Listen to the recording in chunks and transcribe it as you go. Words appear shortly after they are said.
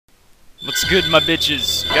What's good, my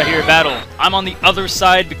bitches? Got here a battle. I'm on the other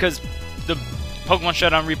side because the Pokemon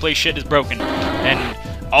Showdown replay shit is broken and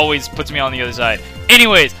always puts me on the other side.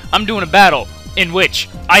 Anyways, I'm doing a battle in which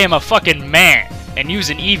I am a fucking man and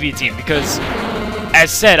use an Eevee team because,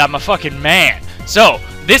 as said, I'm a fucking man. So,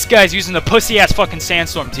 this guy's using the pussy-ass fucking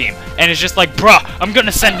Sandstorm team and it's just like, bruh, I'm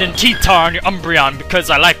gonna send in T-Tar on your Umbreon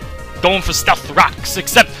because I like going for stuffed rocks,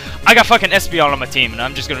 except I got fucking Espeon on my team, and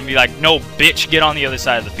I'm just gonna be like, no, bitch, get on the other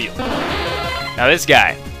side of the field. Now this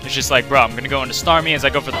guy is just like, bro, I'm gonna go into Starmie as I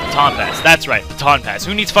go for the Baton Pass. That's right, Baton Pass.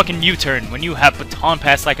 Who needs fucking U-turn when you have Baton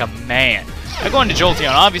Pass like a man? I go into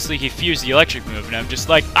Jolteon, obviously he fears the electric move, and I'm just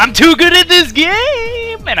like, I'm too good at this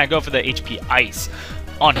game! And I go for the HP Ice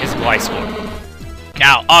on his Gliscor.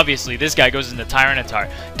 Now, obviously, this guy goes into Tyranitar,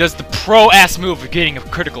 does the pro-ass move of getting a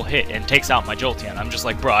critical hit, and takes out my Jolteon. I'm just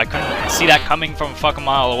like, bro, I couldn't see that coming from a fucking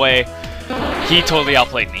mile away. He totally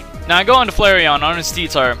outplayed me. Now, I go into Flareon on his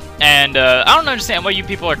T-Tar, and I don't understand why you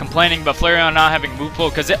people are complaining about Flareon not having move pool,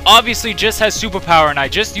 because it obviously just has superpower, and I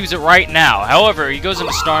just use it right now. However, he goes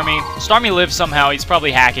into Starmie. Starmie lives somehow. He's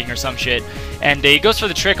probably hacking or some shit. And he goes for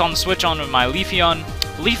the trick on the switch on my Leafeon.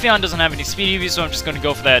 Leafeon doesn't have any speed EV, so I'm just going to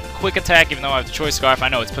go for that quick attack, even though I have the Choice Scarf. I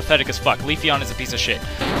know, it's pathetic as fuck. Leafeon is a piece of shit.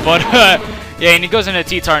 But, yeah, and he goes into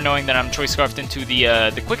T-Tar knowing that I'm Choice Scarfed into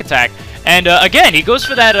the quick attack. And, again, he goes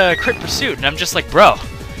for that crit pursuit, and I'm just like, bro,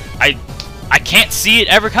 I can't see it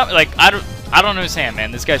ever coming. Like, I don't understand,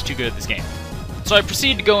 man. This guy's too good at this game. So I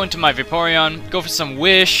proceed to go into my Vaporeon, go for some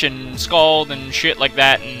Wish and Scald and shit like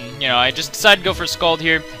that, and, you know, I just decided to go for Scald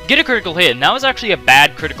here, get a critical hit, and that was actually a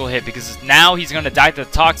bad critical hit, because now he's going to die to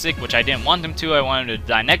the Toxic, which I didn't want him to. I wanted him to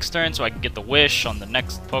die next turn, so I could get the Wish on the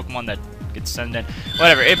next Pokemon that gets sent in.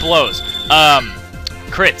 Whatever, it blows.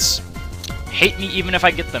 Crits. Hate me even if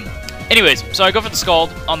I get them. Anyways, so I go for the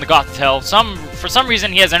Scald on the Gothitelle. For some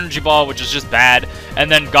reason, he has Energy Ball, which is just bad,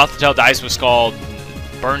 and then Gothitelle dies with Scald.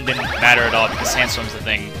 Burn didn't matter at all because Sandstorm's the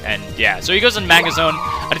thing, and yeah. So he goes in Magazone.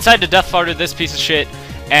 I decided to Death Flutter this piece of shit,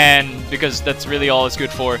 and because that's really all it's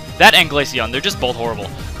good for. That and Glaceon, they're just both horrible.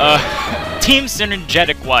 Team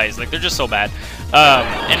synergetic-wise, like, they're just so bad.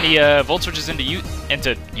 And the Volt switches into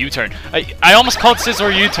U-turn. I almost called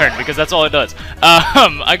Scizor U-turn because that's all it does.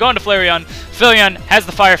 I go into Flareon. Flareon has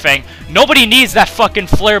the Fire Fang. Nobody needs that fucking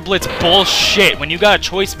Flare Blitz bullshit. When you got a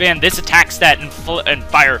Choice Band, this attack stat and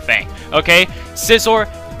Fire Fang. Okay? Scizor,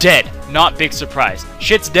 dead. Not big surprise.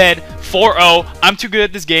 Shit's dead. 4-0. I'm too good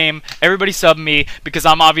at this game. Everybody sub me because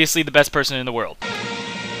I'm obviously the best person in the world.